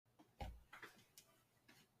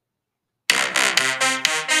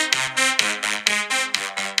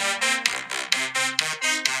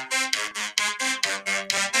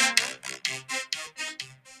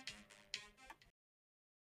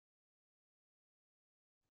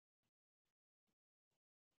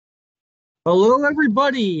Hello,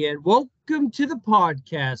 everybody, and welcome to the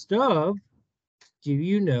podcast of Do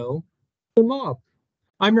You Know the Mob?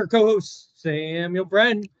 I'm your co host, Samuel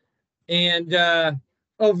Bren, and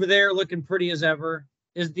over there, looking pretty as ever,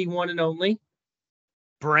 is the one and only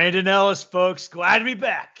Brandon Ellis, folks. Glad to be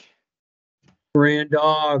back. Brand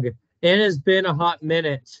Dog. It has been a hot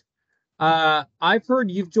minute. I've heard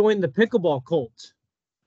you've joined the pickleball cult.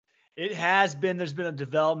 It has been, there's been a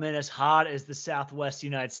development as hot as the Southwest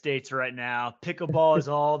United States right now. Pickleball is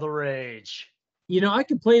all the rage. You know, I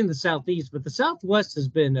could play in the Southeast, but the Southwest has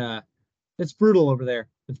been, it's brutal over there.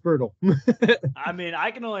 It's brutal. I mean,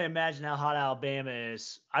 I can only imagine how hot Alabama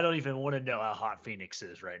is. I don't even want to know how hot Phoenix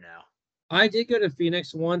is right now. I did go to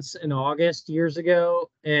Phoenix once in August years ago,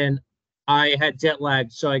 and I had jet lag,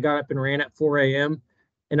 so I got up and ran at 4 a.m.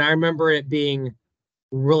 And I remember it being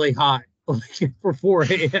really hot for 4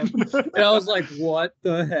 a.m. And I was like, what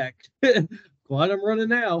the heck? Glad I'm running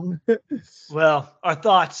now. Well, our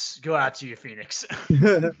thoughts go out to you, Phoenix.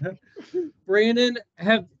 Brandon,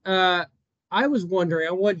 I was wondering,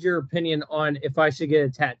 I want your opinion on if I should get a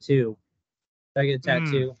tattoo. Should I get a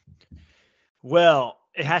tattoo? Well,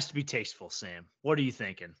 it has to be tasteful, Sam. What are you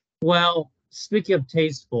thinking? Well, speaking of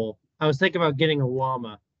tasteful, I was thinking about getting a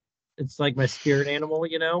llama. It's like my spirit animal,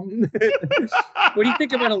 you know? What do you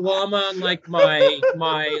think about a llama on like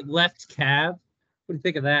my left calf? What do you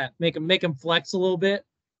think of that? Make him flex a little bit?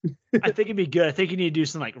 I think it'd be good. I think you need to do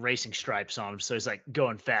some like racing stripes on him so he's like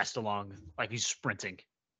going fast along, like he's sprinting.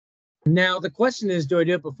 Now the question is, do I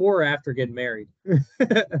do it before or after getting married?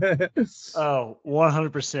 Oh,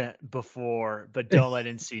 100% before, but don't let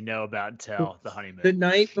NC know about until the honeymoon. The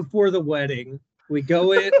night before the wedding, we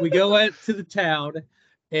go to the town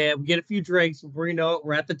and we get a few drinks. Before you know it,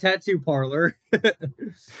 we're at the tattoo parlor.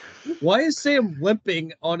 Why is Sam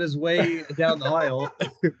limping on his way down the aisle?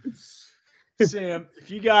 Sam, if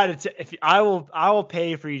you got it, I will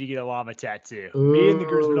pay for you to get a llama tattoo. Ooh. Me and the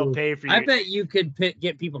groomsmen will pay for you. I bet you could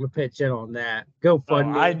get people to pitch in on that. Go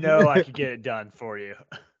fund me. I know I could get it done for you.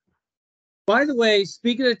 By the way,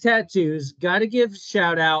 speaking of tattoos, got to give a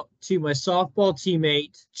shout out to my softball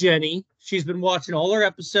teammate, Jenny. She's been watching all our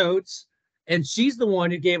episodes, and she's the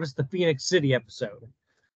one who gave us the Phoenix City episode.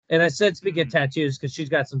 And I said, speaking of tattoos, because she's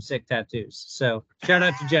got some sick tattoos. So shout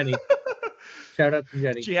out to Jenny. Shout out to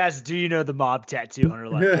Jenny. She has Do You Know the Mob tattoo on her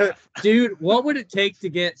left calf. Dude, what would it take to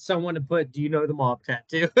get someone to put Do You Know the Mob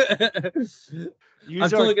tattoo?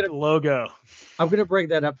 Use our logo. I'm going to bring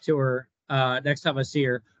that up to her next time I see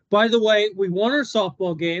her. By the way, we won our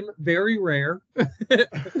softball game. Very rare.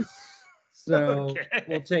 So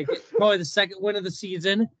We'll take it. Probably the second win of the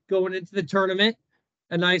season going into the tournament.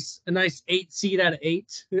 A nice 8 seed out of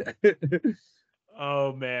 8.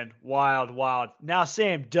 Oh, man. Wild. Now,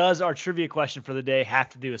 Sam, does our trivia question for the day have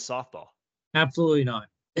to do with softball? Absolutely not.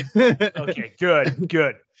 Okay,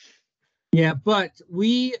 good. Yeah, but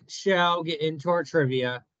we shall get into our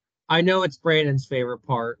trivia. I know it's Brandon's favorite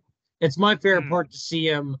part. It's my favorite part to see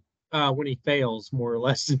him when he fails, more or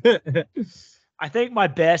less. I think my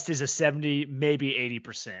best is a 70, maybe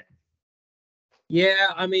 80%. Yeah,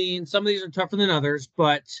 I mean, some of these are tougher than others,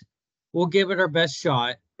 but we'll give it our best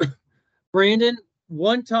shot. Brandon,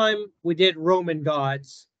 one time we did Roman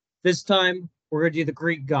gods. This time we're going to do the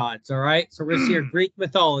Greek gods, all right? So we're going to see your Greek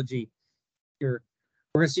mythology. We're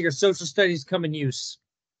going to see your social studies come in use.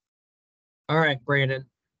 All right, Brandon.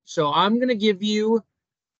 So I'm going to give you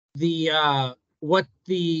the what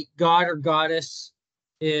the god or goddess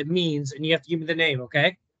it means, and you have to give me the name,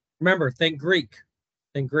 okay? Remember, think Greek.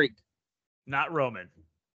 Not Roman.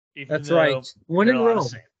 That's right. When in Rome.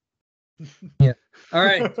 Yeah. All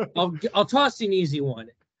right. I'll toss you an easy one.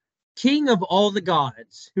 King of all the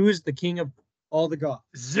gods. Who is the king of all the gods?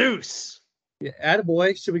 Zeus. Yeah,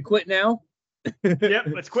 attaboy. Should we quit now? Yep,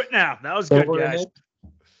 let's quit now. That was good, guys.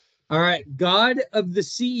 All right. God of the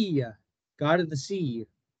sea.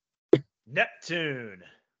 Neptune.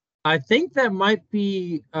 I think that might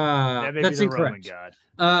be that's the incorrect. Roman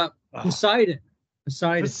god. Poseidon.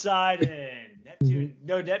 Neptune.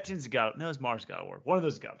 No, Neptune's a god. No, it's Mars god of war. One of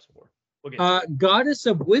those gods of war. We'll goddess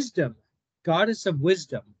of wisdom.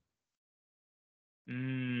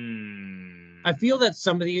 I feel that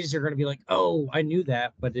some of these are going to be like, oh, I knew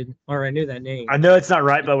that, or I knew that name. I know it's not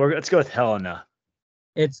right, but let's go with Helena.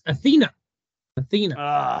 It's Athena.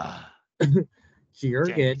 You're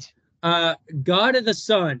Dang good. God of the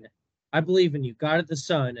sun. I believe in you. God of the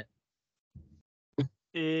sun.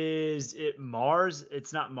 Is it Mars?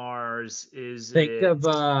 It's not Mars.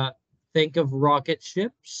 Think of rocket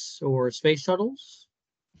ships or space shuttles.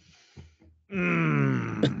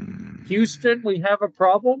 Houston, we have a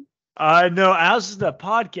problem. I know. I was listening to a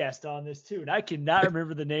podcast on this too, and I cannot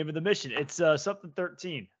remember the name of the mission. It's something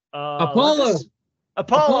 13. Apollo. Olympus?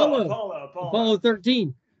 Apollo.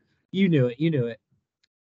 13. You knew it. You knew it.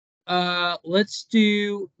 Let's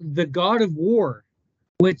do the God of War,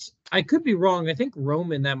 which I could be wrong. I think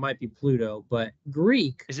Roman, that might be Pluto, but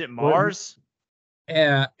Greek. Is it Mars?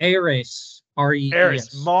 Ares. Rees.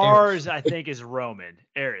 Eris. Mars, I think, is Roman.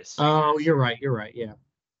 Eris. Oh, you're right. You're right. Yeah.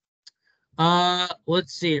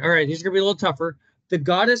 Let's see. All right, these are gonna be a little tougher. The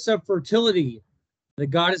goddess of fertility. The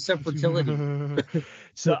goddess of fertility.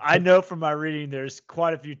 So I know from my reading, there's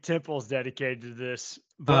quite a few temples dedicated to this,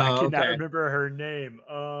 but I cannot remember her name.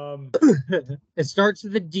 It starts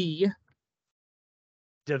with a D.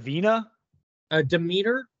 Davina?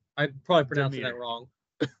 Demeter. I probably pronounced that wrong.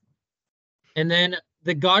 And then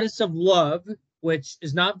the goddess of love, which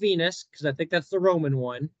is not Venus, because I think that's the Roman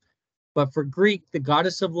one. But for Greek, the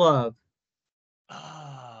goddess of love.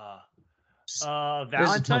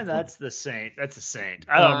 Valentine, that's the saint. That's a saint.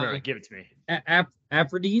 I don't remember. Give it to me.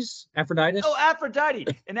 Aphrodite. Oh, Aphrodite.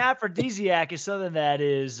 An aphrodisiac is something that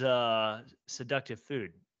is seductive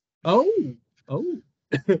food. Oh. All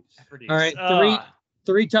right,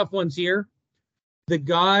 three tough ones here. The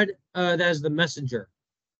god that is the messenger.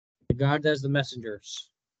 The god that is the messengers.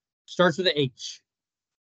 Starts with an H.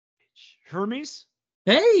 Hermes?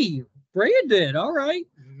 Hey, Brandon. All right.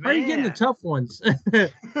 Man. How are you getting the tough ones?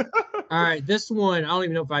 All right, this one, I don't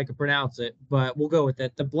even know if I can pronounce it, but we'll go with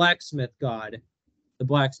it. The blacksmith god. The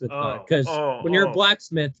blacksmith god. Because when you're a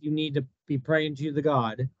blacksmith, you need to be praying to the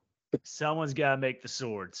god. Someone's got to make the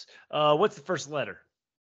swords. What's the first letter?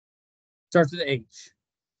 Starts with H.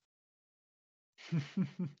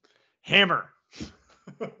 Hammer.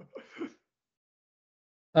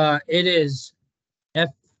 It is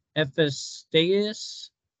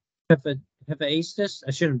Hephaestus. Hephaestus.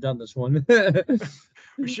 I should have done this one.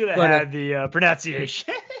 We should have had the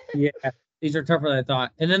pronunciation. Yeah, these are tougher than I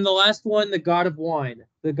thought. And then the last one, the god of wine.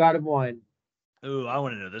 The god of wine. Ooh, I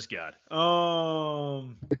want to know this god.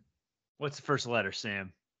 What's the first letter,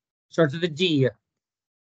 Sam? Starts with a D.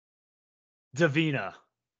 Davina.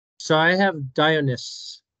 So I have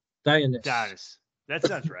Dionys. That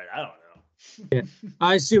sounds right. I don't know. Yeah,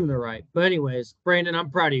 I assume they're right. But anyways, Brandon,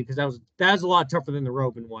 I'm proud of you because that was a lot tougher than the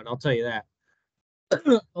Roman one. I'll tell you that.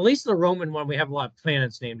 At least the Roman one, we have a lot of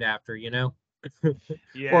planets named after, you know?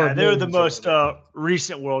 Yeah, they were the most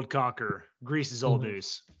recent world conqueror. Greece is old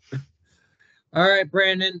news. All right,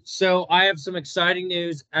 Brandon. So I have some exciting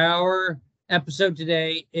news. Our episode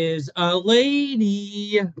today is a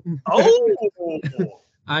lady. Oh!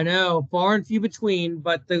 I know, far and few between,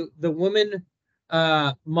 but the women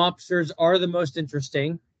mobsters are the most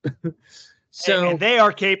interesting. And they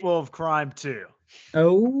are capable of crime too.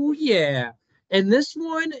 Oh, yeah. And this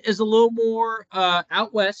one is a little more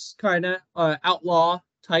out west, kind of outlaw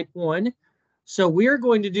type one. So we are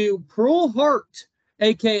going to do Pearl Hart,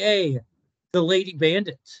 a.k.a. the Lady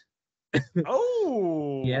Bandit.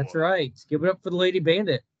 Oh! Yeah, that's right. Give it up for the Lady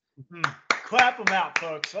Bandit. Clap them out,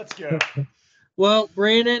 folks. Let's go. Well,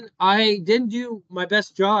 Brandon, I didn't do my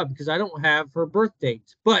best job because I don't have her birth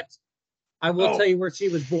date, but I will tell you where she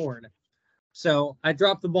was born. So I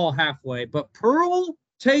dropped the ball halfway. But Pearl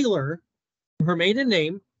Taylor, her maiden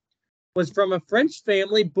name, was from a French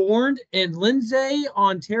family born in Lindsay,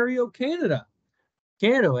 Ontario, Canada.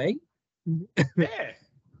 Canada, eh? Yeah.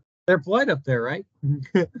 They're polite up there, right?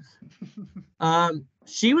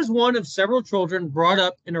 She was one of several children brought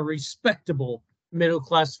up in a respectable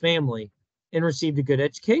middle-class family and received a good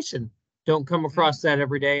education. Don't come across that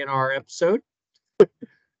every day in our episode.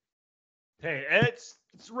 Hey, it's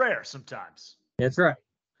rare sometimes. That's right.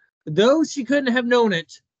 Though she couldn't have known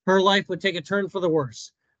it, her life would take a turn for the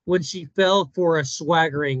worse when she fell for a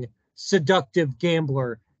swaggering, seductive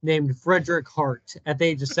gambler named Frederick Hart at the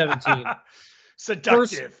age of 17.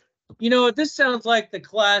 Seductive. You know, this sounds like the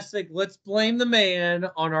classic, let's blame the man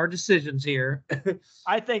on our decisions here.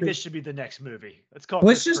 I think this should be the next movie.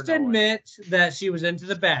 Let's just admit that she was into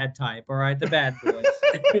the bad type, all right? The bad boys.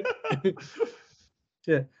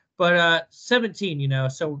 But 17, you know,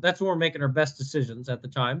 so that's when we're making our best decisions at the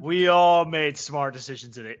time. We all made smart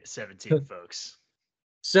decisions at 17, folks.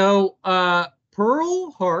 So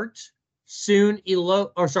Pearl Hart soon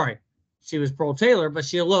eloped, she was Pearl Taylor, but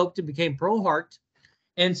she eloped and became Pearl Hart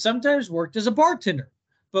and sometimes worked as a bartender,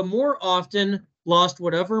 but more often lost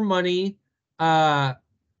whatever money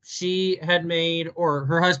she had made or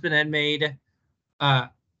her husband had made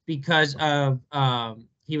because of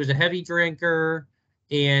he was a heavy drinker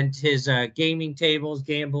and his gaming tables,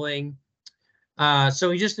 gambling.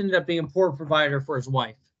 So he just ended up being a poor provider for his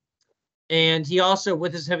wife. And he also,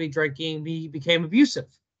 with his heavy drinking, he became abusive.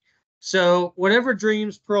 So whatever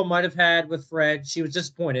dreams Pearl might have had with Fred, she was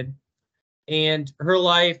disappointed, and her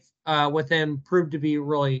life with him proved to be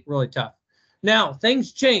really, really tough. Now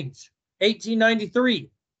things change. 1893,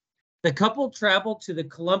 the couple traveled to the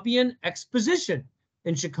Columbian Exposition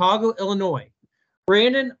in Chicago, Illinois.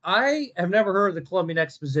 Brandon, I have never heard of the Columbian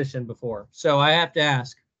Exposition before, so I have to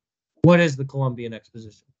ask, what is the Columbian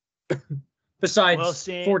Exposition? Besides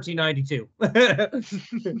 1492.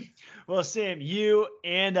 Well, Sam, you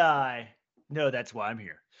and I know that's why I'm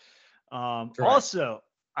here. Also,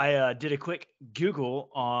 I did a quick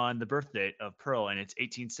Google on the birth date of Pearl, and it's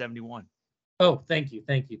 1871. Oh, thank you.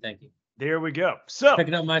 There we go. So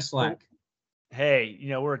picking up my slack. Hey,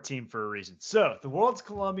 we're a team for a reason. So the World's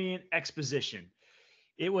Columbian Exposition,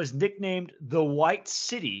 it was nicknamed the White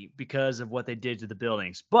City because of what they did to the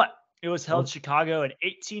buildings, but it was held in Chicago in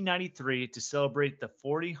 1893 to celebrate the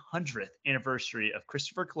 400th anniversary of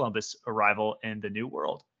Christopher Columbus' arrival in the New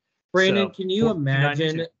World. Brandon, can you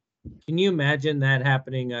imagine that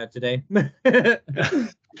happening today?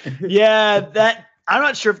 Yeah, I'm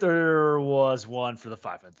not sure if there was one for the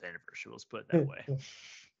 500th anniversary. Let's put it that way.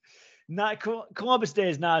 Columbus Day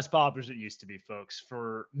is not as popular as it used to be, folks,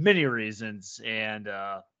 for many reasons. And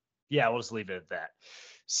we'll just leave it at that.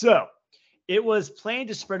 So it was planned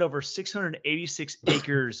to spread over 686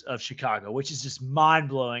 acres of Chicago, which is just mind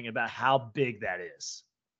blowing about how big that is.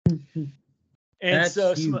 And that's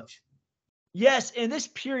so huge. Yes, in this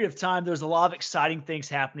period of time, there was a lot of exciting things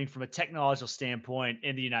happening from a technological standpoint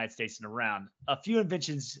in the United States and around. A few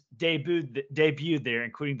inventions debuted there,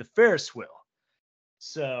 including the Ferris wheel.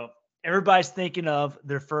 So everybody's thinking of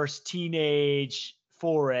their first teenage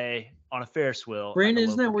foray on a Ferris wheel. Brandon,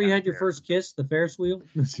 isn't that where you had your first kiss, the Ferris wheel?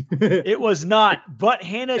 It was not, but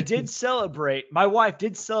Hannah did celebrate. My wife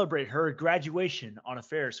did celebrate her graduation on a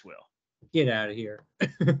Ferris wheel. Get out of here.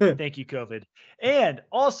 Thank you, COVID. And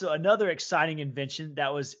also another exciting invention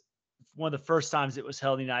that was one of the first times it was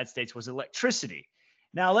held in the United States was electricity.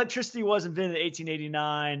 Now, electricity was invented in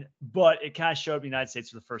 1889, but it kind of showed up in the United States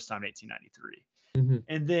for the first time in 1893. Mm-hmm.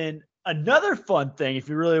 And then another fun thing, if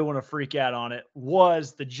you really want to freak out on it,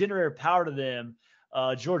 was the generator power to them.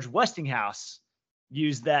 George Westinghouse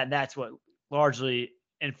used that, and that's what largely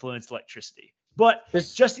influenced electricity. But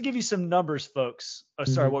just to give you some numbers, folks. Oh,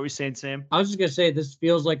 sorry, what were you saying, Sam? I was just going to say this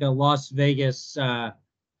feels like a Las Vegas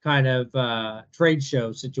kind of trade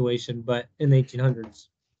show situation, but in the 1800s.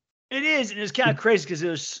 It is, and it's kind of crazy because it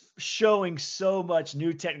was showing so much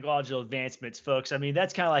new technological advancements, folks. I mean,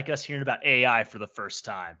 that's kind of like us hearing about AI for the first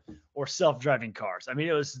time or self-driving cars. I mean,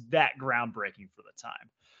 it was that groundbreaking for the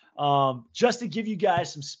time. Just to give you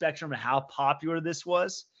guys some spectrum of how popular this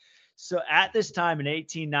was. So at this time in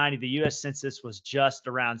 1890, the U.S. Census was just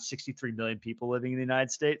around 63 million people living in the United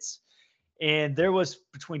States. And there was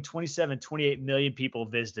between 27 and 28 million people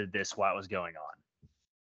visited this while it was going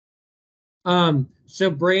on. So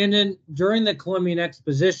Brandon, during the Columbian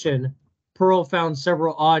Exposition, Pearl found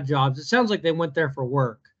several odd jobs. It sounds like they went there for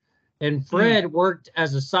work. And Fred worked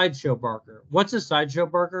as a sideshow barker. What's a sideshow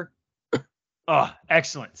barker? Oh,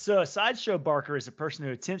 excellent. So a sideshow barker is a person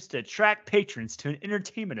who attempts to attract patrons to an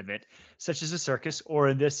entertainment event, such as a circus, or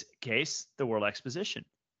in this case, the World Exposition.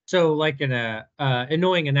 So like an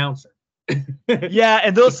annoying announcer. Yeah,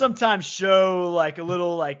 and they'll sometimes show like a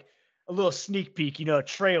little sneak peek, a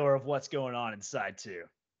trailer of what's going on inside too.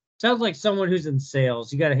 Sounds like someone who's in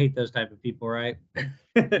sales. You got to hate those type of people, right?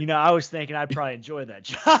 I was thinking I'd probably enjoy that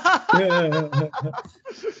job.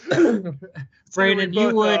 Brandon,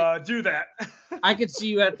 you would do that. I could see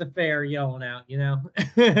you at the fair yelling out,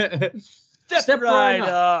 Step right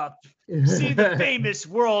up. See the famous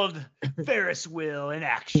World Ferris wheel in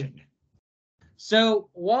action. So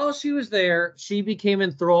while she was there, she became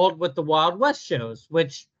enthralled with the Wild West shows,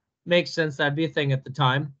 which makes sense. That'd be a thing at the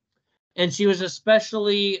time. And she was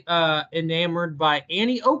especially enamored by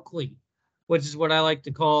Annie Oakley, which is what I like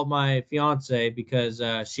to call my fiance because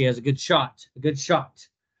she has a good shot.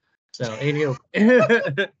 So Annie Oakley.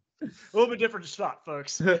 A little bit different shot,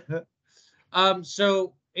 folks.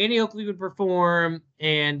 So Annie Oakley would perform,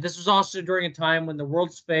 and this was also during a time when the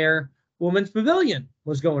World's Fair Women's Pavilion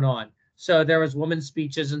was going on. So there was women's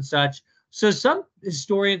speeches and such. So some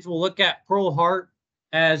historians will look at Pearl Hart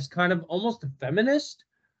as kind of almost a feminist.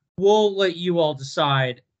 We'll let you all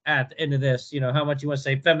decide at the end of this, how much you want to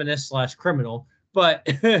say feminist/criminal. But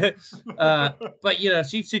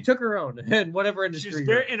she took her own in whatever industry. She's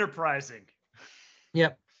very enterprising.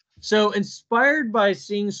 Yep. So inspired by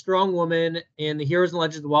seeing strong women in the heroes and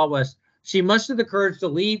legends of the Wild West, she mustered the courage to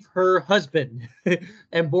leave her husband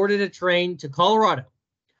and boarded a train to Colorado.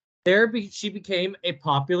 There she became a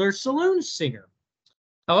popular saloon singer.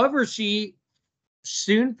 However, she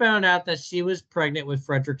soon found out that she was pregnant with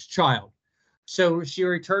Frederick's child. So she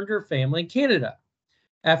returned to her family in Canada.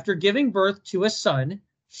 After giving birth to a son,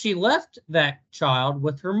 she left that child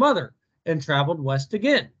with her mother and traveled west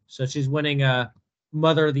again. So she's winning a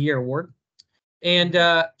Mother of the Year award. And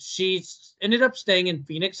she ended up staying in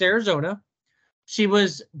Phoenix, Arizona. She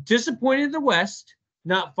was disappointed in the West,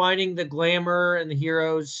 not finding the glamour and the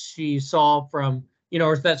heroes she saw from,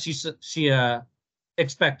 or that she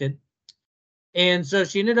expected. And so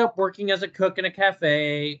she ended up working as a cook in a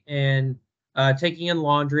cafe and taking in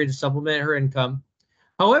laundry to supplement her income.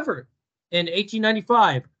 However, in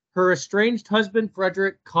 1895, her estranged husband,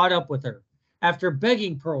 Frederick, caught up with her. After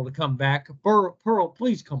begging Pearl to come back, Pearl,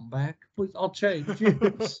 please come back. Please, I'll change.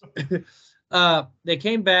 They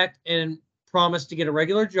came back and promised to get a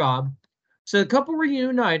regular job. So the couple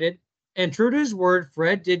reunited, and true to his word,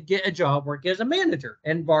 Fred did get a job working as a manager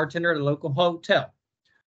and bartender at a local hotel.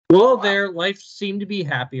 While there, life seemed to be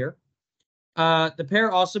happier. The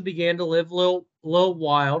pair also began to live a little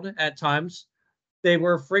wild at times. They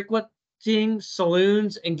were frequenting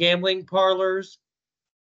saloons and gambling parlors.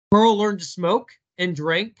 Pearl learned to smoke and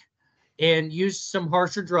drink and used some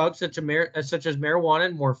harsher drugs such as marijuana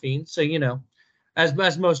and morphine. So,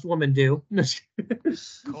 as most women do.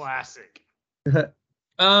 Classic.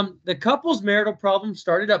 The couple's marital problems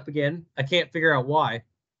started up again. I can't figure out why.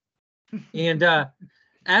 And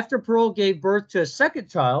after Pearl gave birth to a second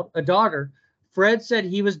child, a daughter, Fred said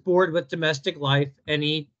he was bored with domestic life and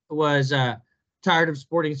he was tired of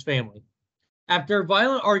supporting his family. After a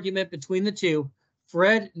violent argument between the two,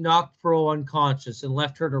 Fred knocked Pearl unconscious and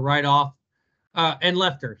left her to ride off and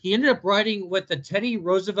left her. He ended up riding with the Teddy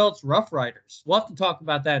Roosevelt's Rough Riders. We'll have to talk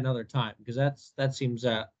about that another time because that seems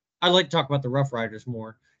I'd like to talk about the Rough Riders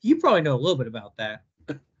more. You probably know a little bit about that.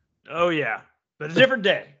 Oh yeah, but a different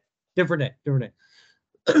day. Different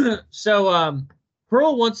day. So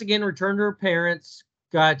Pearl once again returned to her parents,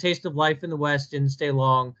 got a taste of life in the West, didn't stay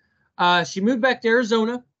long. She moved back to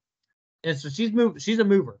Arizona, and so she's a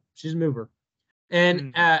mover.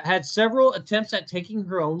 And had several attempts at taking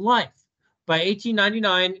her own life. By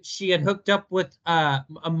 1899, she had hooked up with a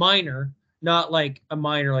minor, not like a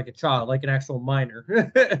minor, like a child, like an actual minor.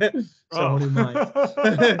 Someone who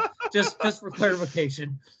minds. just for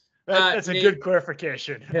clarification. That's a good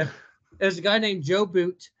clarification. Yeah. There's a guy named Joe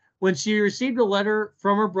Boot. When she received a letter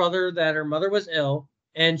from her brother that her mother was ill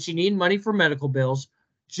and she needed money for medical bills,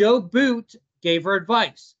 Joe Boot gave her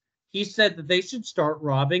advice. He said that they should start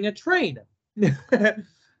robbing a train.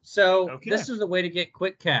 So This is a way to get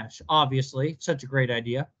quick cash, obviously. Such a great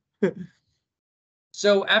idea.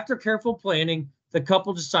 So after careful planning, the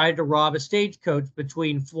couple decided to rob a stagecoach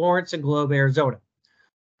between Florence and Globe, Arizona.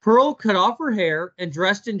 Pearl cut off her hair and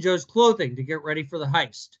dressed in Joe's clothing to get ready for the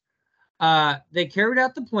heist. They carried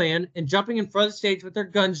out the plan and jumping in front of the stage with their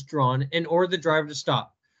guns drawn and ordered the driver to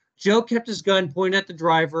stop. Joe kept his gun pointed at the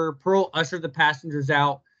driver. Pearl ushered the passengers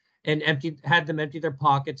out and had them empty their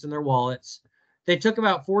pockets and their wallets. They took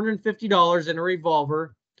about $450 in a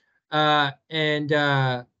revolver, and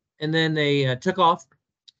then they took off.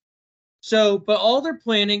 So, but all their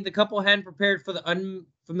planning, the couple hadn't prepared for the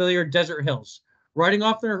unfamiliar desert hills. Riding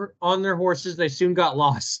off on their horses, they soon got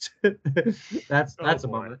lost. That's a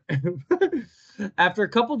bummer. After a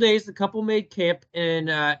couple days, the couple made camp in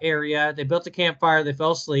an area. They built a campfire. They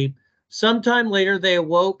fell asleep. Sometime later, they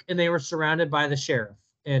awoke and they were surrounded by the sheriff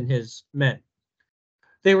and his men.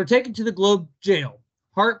 They were taken to the Globe jail.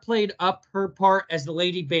 Hart played up her part as the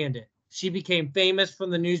Lady Bandit. She became famous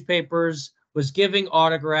from the newspapers, was giving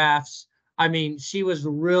autographs. I mean, she was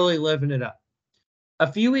really living it up.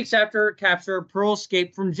 A few weeks after her capture, Pearl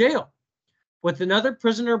escaped from jail with another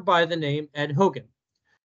prisoner by the name Ed Hogan.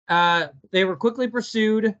 They were quickly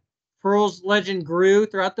pursued. Pearl's legend grew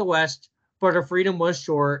throughout the West, but her freedom was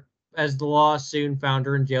short as the law soon found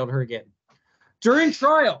her and jailed her again. During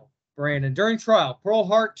trial, Pearl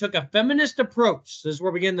Hart took a feminist approach. This is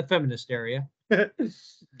where we get in the feminist area.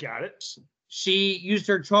 Got it. She used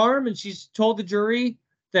her charm and she's told the jury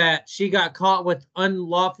that she got caught with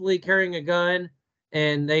unlawfully carrying a gun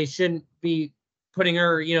and they shouldn't be putting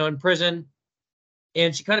her, in prison.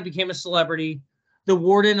 And she kind of became a celebrity. The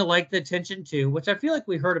warden liked the attention too, which I feel like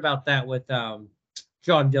we heard about that with John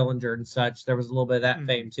Dillinger and such. There was a little bit of that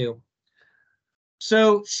fame too.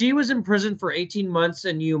 So she was in prison for 18 months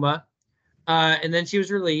in Yuma, and then she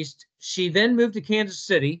was released. She then moved to Kansas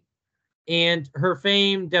City, and her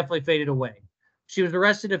fame definitely faded away. She was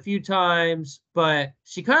arrested a few times, but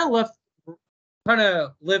she kind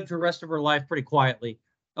of lived the rest of her life pretty quietly.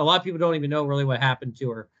 A lot of people don't even know really what happened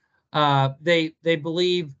to her. They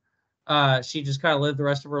believe she just kind of lived the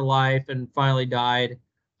rest of her life and finally died.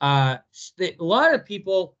 A lot of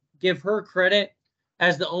people give her credit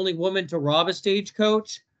as the only woman to rob a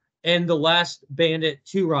stagecoach and the last bandit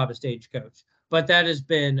to rob a stagecoach. But that has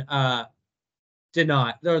been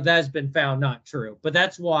denied, or that has been found not true. But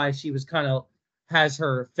that's why she was kind of has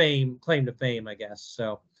her claim to fame, I guess.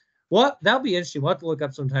 So, well, that'll be interesting. We'll have to look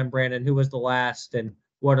up sometime, Brandon, who was the last and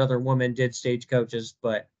what other woman did stagecoaches.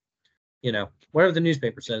 But whatever the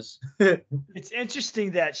newspaper says. It's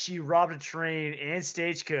interesting that she robbed a train and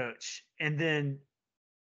stagecoach, and then,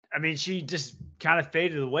 I mean, she just kind of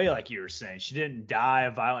faded away, like you were saying. She didn't die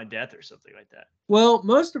a violent death or something like that. Well,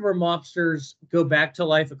 most of her mobsters go back to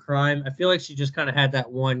life of crime. I feel like she just kind of had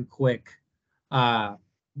that one quick, and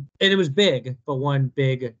it was big, but one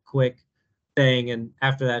big, quick thing. And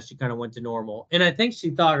after that, she kind of went to normal. And I think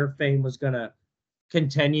she thought her fame was going to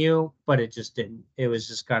continue, but it just didn't. It was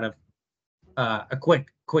just kind of a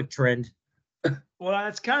quick trend. Well,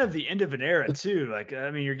 that's kind of the end of an era too. Like,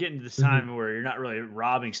 I mean, you're getting to this time where you're not really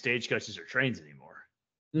robbing stagecoaches or trains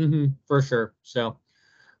anymore. For sure. So,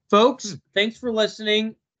 folks, thanks for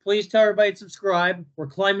listening. Please tell everybody to subscribe. We're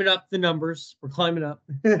climbing up the numbers. We're climbing up.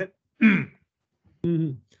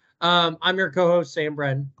 I'm your co-host, Sam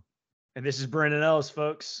Bredden. And this is Brandon Ellis,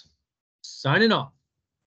 folks. Signing off.